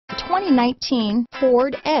2019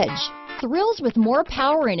 Ford Edge. Thrills with more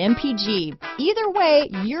power and MPG. Either way,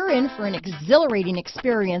 you're in for an exhilarating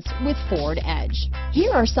experience with Ford Edge.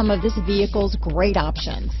 Here are some of this vehicle's great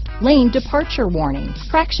options: lane departure warning,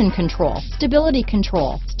 traction control, stability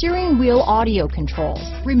control, steering wheel audio controls,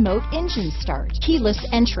 remote engine start, keyless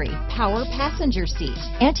entry, power passenger seat,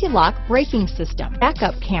 anti-lock braking system,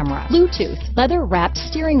 backup camera, Bluetooth, leather wrapped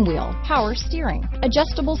steering wheel, power steering,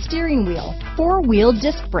 adjustable steering wheel, four-wheel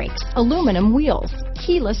disc brakes, aluminum wheels,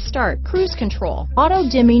 keyless start, cruise control, auto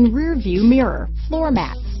dimming rear view mirror, floor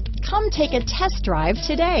mats. Come take a test drive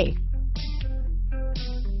today.